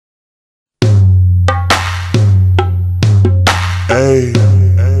Hey,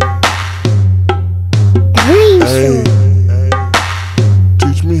 hey,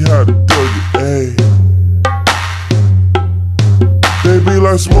 teach me how to do it. Hey, they be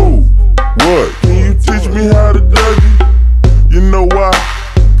like smooth. What? Can you teach me how to Dougie? You know why?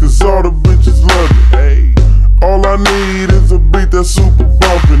 Cause all the bitches love me. Hey, all I need is a beat that's super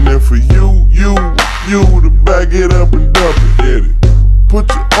bumpin'. And for you to back it up and dump it. Get it? Put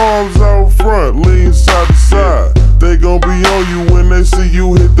your arms out front, lean side to side. They gon' be on you when they see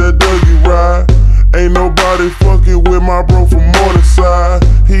you hit that Dougie ride. Ain't nobody fucking with my bro from Morningside.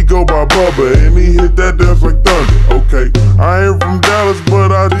 He go by Bubba and he hit that dance like thunder. Okay, I ain't from Dallas,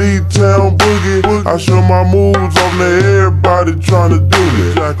 but I need town boogie. I show my moves on to everybody tryna do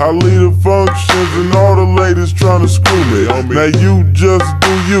me. I lead the functions and all the ladies tryna screw me. Now you just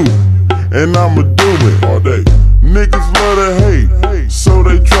do you, and I'ma do it all day. Niggas love to hate, so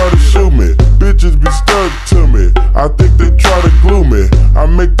they try to shoot me. Bitches be stuck to me, I think they try to glue me. I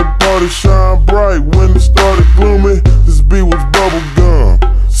make the party shine bright when it started gloomy. This beat was bubble gum,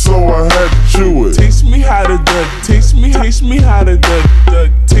 so I had to chew it. Teach me how to duck, teach me how to duck,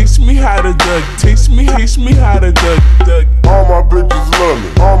 teach me how to duck, teach me how to duck. All my bitches love me,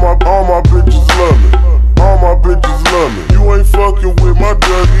 all my bitches love me. All my bitches love me. You ain't fucking with my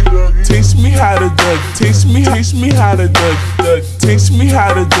Dougie. Teach me how to duck, teach me how to duck, teach me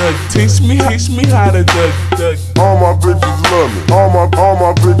how to duck, teach me how to duck. All my bitches love me. All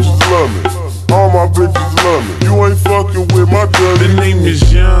my bitches love me. All my bitches love me. You ain't fucking with my Dougie. The name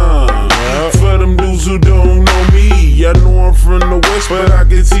is Young. For them dudes who don't know me, I know I'm from the West, but I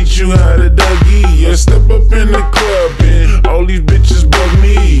can teach you how to Dougie. I step up in the club and all these bitches bug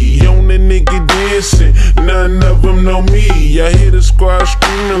me. On the nigga dancing, none of them know me. I hear the squad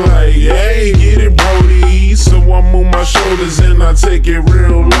screaming like, hey, get it, Brody. So I move my shoulders and I take it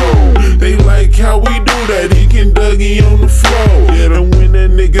real low. They like how we do that, he can Dougie on the floor. And when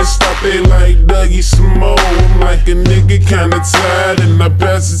that nigga stop, they like Dougie some more. I'm like a nigga kinda tired and I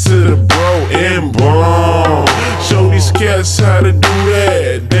pass it to the bro and boom. Show these cats how to do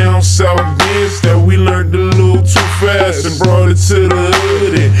that. Down south bitch that we learned a little too fast and brought it to the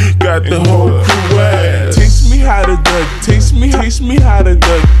hood and got the whole crew ass. Teach me how to duck, teach me how to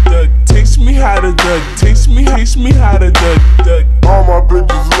duck, teach me how to duck, teach me how to duck. All my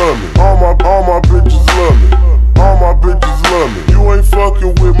bitches love me. All my bitches love me. All my bitches love me. You ain't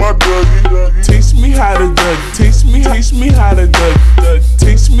fucking with my Dougie. Teach me how to duck, teach me how to duck,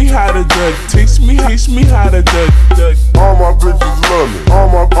 teach me how to duck, teach me how to duck. All my bitches love me. All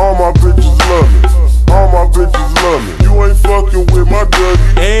my bitches love me. All my bitches love me. You ain't fucking with my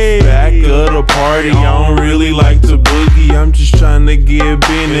Dougie. Hey, back of the party, I don't really like to boogie. I'm just trying to get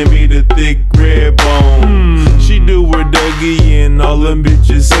in and be the thick red bone. She do her Dougie and all them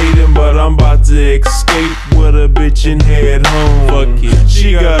bitches hating, but I'm about to escape with a bitch and head home. Fuck it,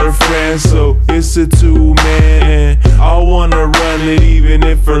 she got her friends, so it's a two-man. I wanna run it even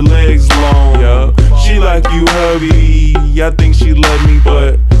if her legs long. She like you hubby, I think she love me,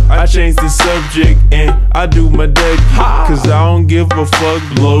 but I changed the subject and I do my Dougie. Cause I don't give a fuck,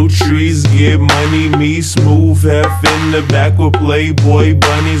 blow trees, get money. Me, Smooth, F in the back with Playboy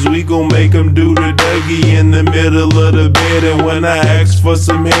bunnies. We gon' make them do the Dougie in the middle of the bed. And when I asked for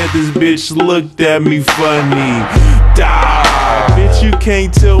some head, this bitch looked at me funny. Bitch, you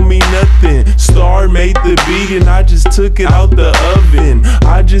can't tell me nothing. Star made the beat and I just took it out the oven.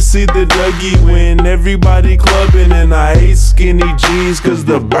 I just see the Dougie when everybody clubbing, and I hate skinny jeans cause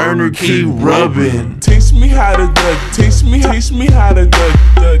the burner keep rubbing. Teach me how to duck, teach me how to duck,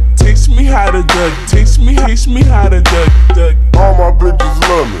 teach me how to duck, teach me how to duck. All my bitches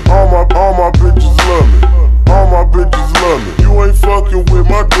love me. All my bitches love me. All my bitches love me. You ain't fucking with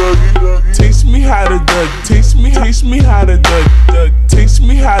my Dougie. Teach me how to duck, teach me how to duck, teach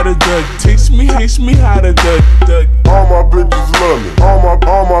me how to duck, teach me how to duck. All my bitches love me. All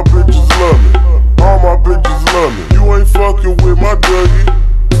my bitches love me. All my bitches love me. You ain't fucking with my Dougie.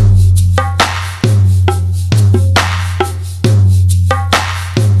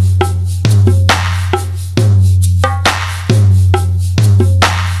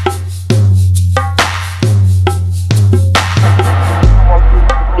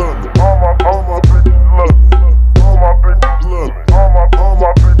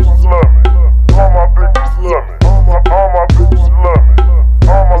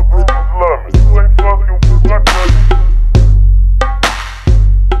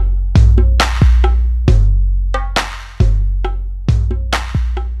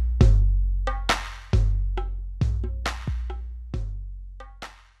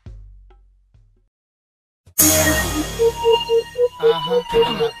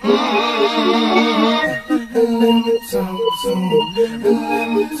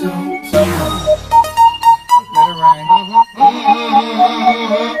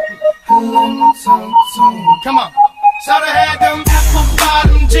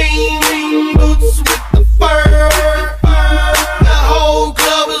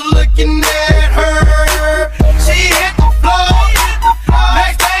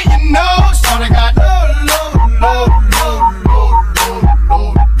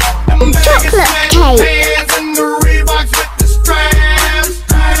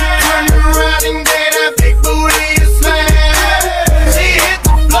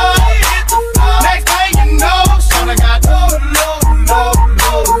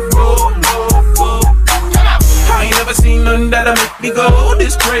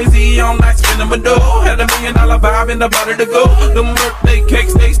 door. Had $1 million vibe in the body to go. Them birthday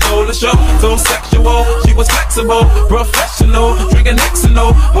cakes, they stole the show. So sexual, she was flexible, professional, drinking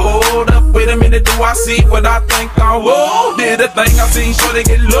Xano. Hold up, wait a minute, do I see what I think I will? Did a thing I seen, sure they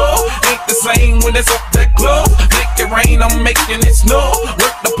get low. Ain't the same when it's up that close. Make it rain, I'm making it snow.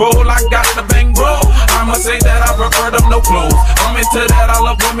 Work the pole, I got the bang roll. I'ma say that I prefer them no clothes. I'm into that, I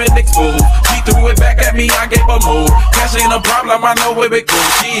love women exposed. She threw it back at me, I gave her more. Cash ain't a problem, I know where it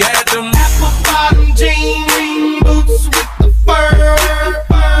goes. She had them apple bottom jean boots with the fur.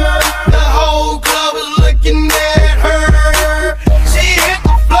 The whole club was looking at her. She hit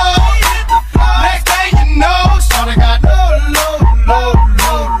the floor. Next thing you know, shawty got low.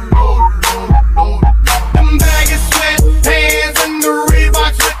 Them baggy sweatpants and the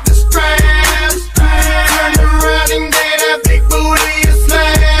Reeboks with the straps. Turned around and gave that big booty a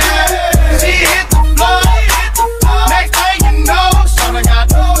slap. She hit the floor. Next thing you know, shawty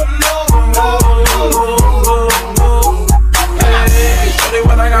got low. Hey, shawty,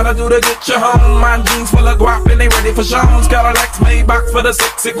 what I gotta do to get you home? My jeans full of guap and they ready for shows. Cadillacs made box for the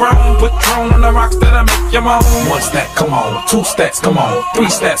sexy grown. Put Patron on the rocks that'll make you moan. 1 stack, come on. 2 stacks, come on. 3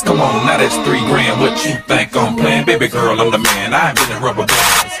 stacks, come on. Now that's 3 grand. What you think I'm playing? Baby girl, I'm the man. I ain't been in rubber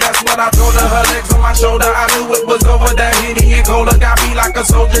bands. That's what I told her. Her legs on my shoulder. I knew it was over. That Henny and Cola got me like a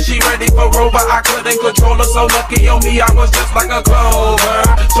soldier. She ready for Rover. I couldn't control her. So lucky on me, I was just like a clover.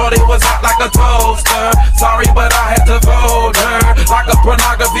 Shorty was hot like a toaster. Sorry, but I had to fold her like a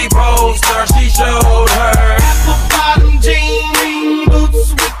pornography poster. She showed her apple bottom jean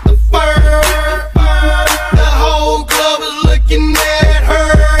boots with the fur. The whole club was looking at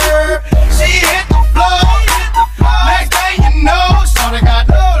her. She hit the floor. Next thing you know, shawty got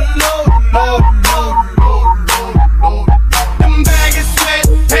low. Them baggy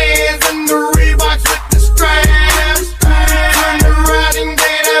sweatpants and the Reeboks with the straps. Turned around and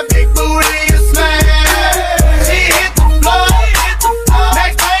gave that big booty a slap. She hit the floor.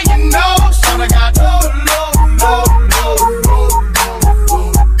 Next thing you know, shawty got low.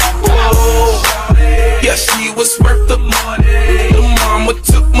 Yeah, she was worth the money. The mama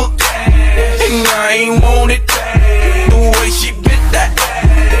took my cash, and I ain't want it back. The way she bit that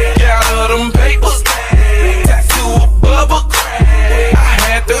ass, got her them papers, tattoo above her crack. I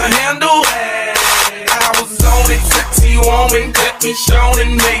had to handle that. I was on it, sexy woman, kept me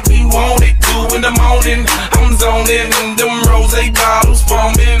showing, made me want it. 2 in the morning, I'm zoning, them rose bottles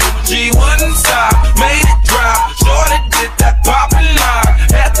foaming. She wouldn't stop, made it drop. Shorty did that poppin' line,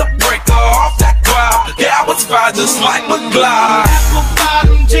 had to break her off that crowd. Yeah, I was fine just like a glide. Apple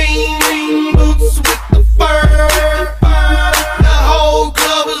bottom jean boots with the fur. The whole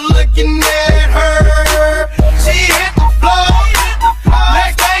club was looking at her. She hit the floor.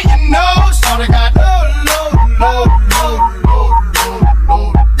 Next thing you know, shawty got low.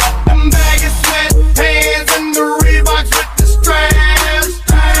 Them baggy sweatpants and the Reeboks with the straps.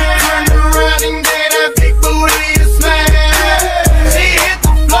 Turned around and gave that big booty a slap. She hit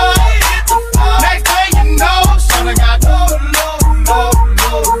the floor. Next thing you know, shawty got low. Come on.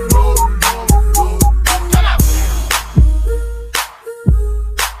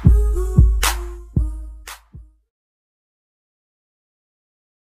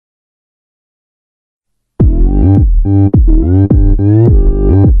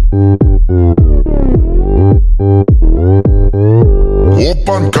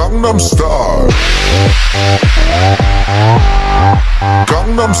 오빤 강남스타일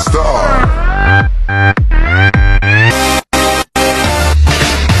강남스타일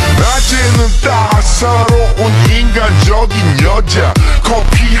낮에는 따사로운 인간적인 여자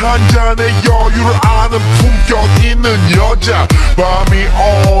커피 한 잔에 여유를 아는 품격 있는 여자 밤이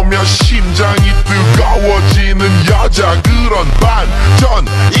오면 심장이 뜨거워지는 여자 그런 반전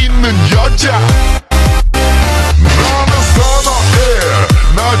있는 여자 너는 선어해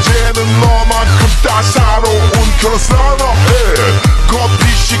낮에는 너만큼 따사로운 그런 선어해 커피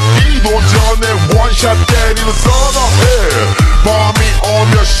식기도 전에 원샷 때리는 선어해 밤이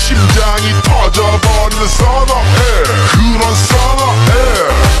오면 심장이 터져버리는 선어해 그런 선어해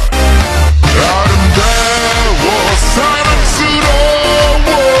아름다워 사랑스러워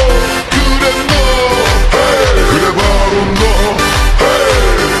그래 너 hey, 그래 바로 너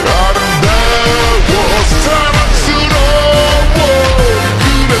hey, 아름다워 사랑스러워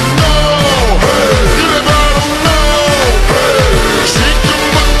그래 너 hey, 그래 바로 너 hey,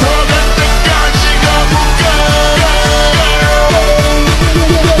 지금부터 갈 때까지 가볼까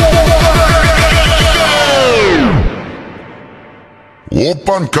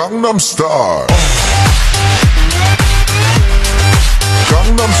오빤 강남스타일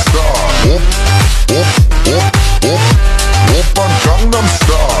강남스타일 오빤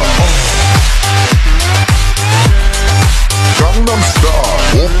강남스타일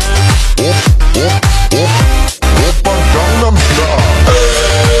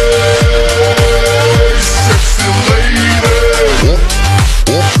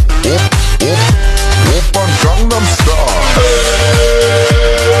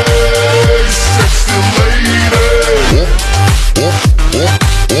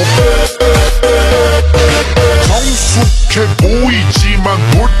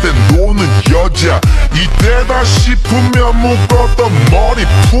묶었던 머리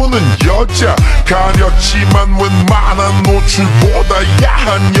푸는 여자 가렸지만 웬만한 노출보다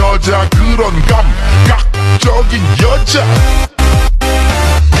야한 여자 그런 감각적인 여자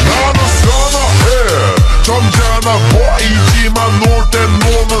나는 선호해 점잖아 보이지만 놀 땐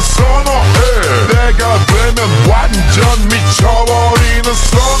노는 선호해 내가 되면 완전 미쳐버리는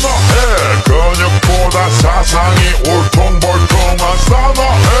선호해 근육보다 사상이 울퉁불퉁한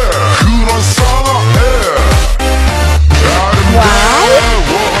선호해 그런 선호해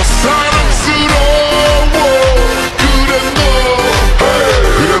아름다워 사랑스러워 그래 너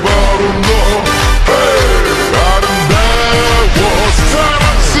그래 바로 너 아름다워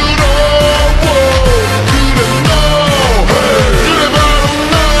사랑스러워 그래 너 그래 바로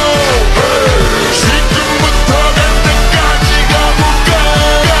너 지금부터 갈 때까지 가볼까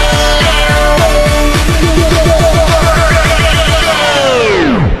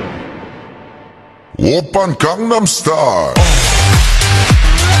오빤 강남스타일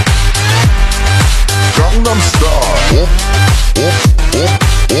강남스타일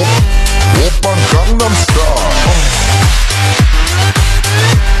오빤 강남스타일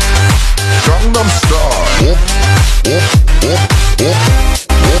강남스타일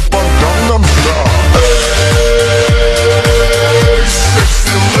오빤 강남스타일 Hey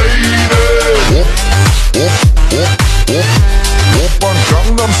sexy lady 오빤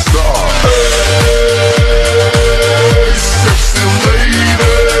강남스타일 Hey sexy lady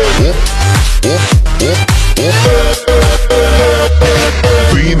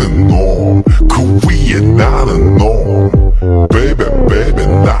위는 놈, 그 위에 나는 놈 Baby baby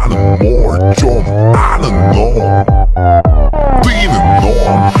나는 뭘 좀 아는 놈 위는 놈,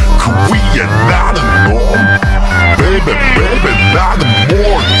 그 위에 나는 놈 Baby baby 나는 뭘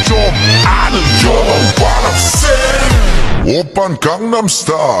좀 아는 놈 You know what I'm saying 오빤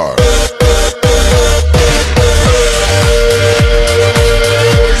강남스타일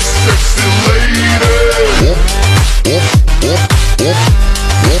Sexy lady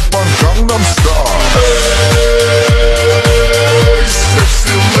오빤 강남스타일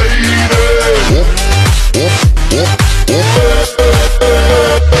Sexy lady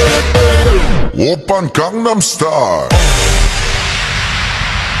오빤 강남스타일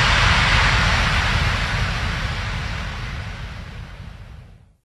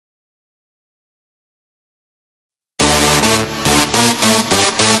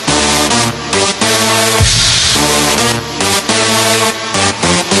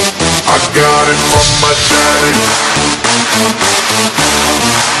got it from my daddy.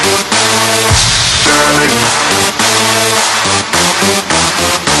 Daddy.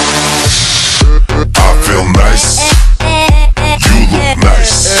 I feel nice. You look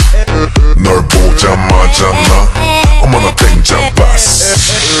nice. 널 보자마자 나 어머나 땡잡았어.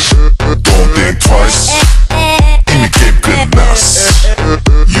 Don't think twice. 이미 게임 끝났어.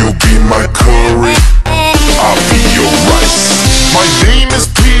 You be my curry. I'll be your rice. My name is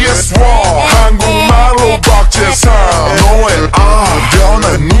PS1 한국말로 박재상 너의 변한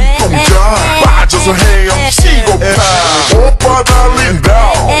눈동자 빠져서 헤엄치고 파 오빠 달린다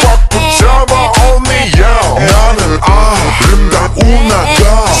꽉 붙잡아 only you 나는 아름다운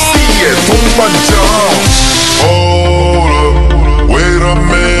아가 씨의 동반자 Hold up, wait a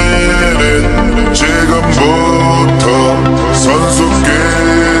minute 지금부터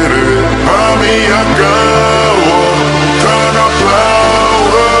선수끼리 밤이 아까워 Turn up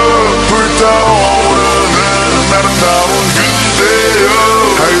louder 불타오르는 아름다운 그대여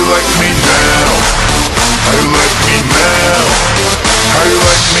How you like me now? How you like me now? How you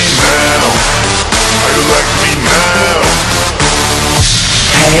like me now? How you like me now?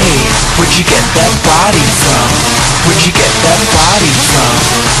 Hey, where'd you get that body from? Where'd you get that body from?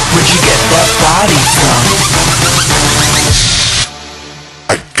 Where'd you get that body from?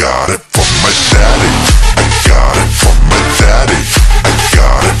 I got it from my daddy. I got it from my daddy. I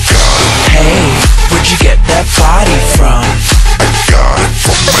got it. Hey, where'd you get that body from? I got it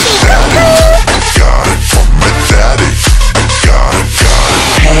from my daddy. I got it from my daddy. I got it.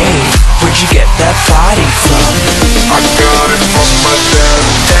 Hey, where'd you get that body from? I got it from my dad.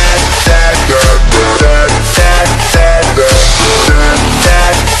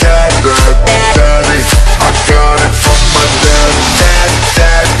 Daddy. I got it from my dad.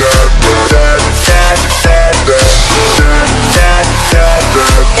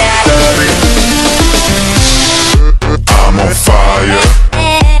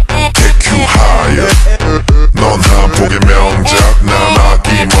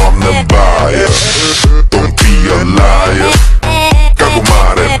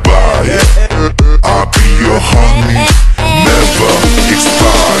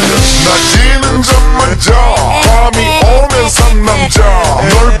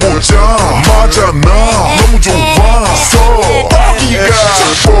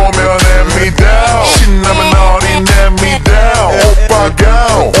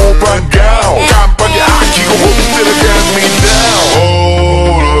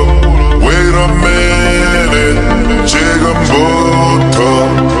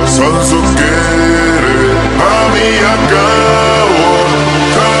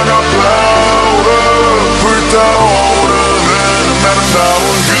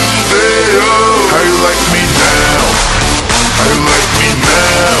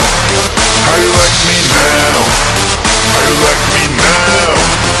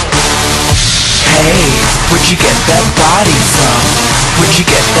 you get that body from? Where'd you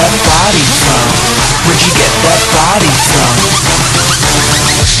get that body from? Where'd you get that body from?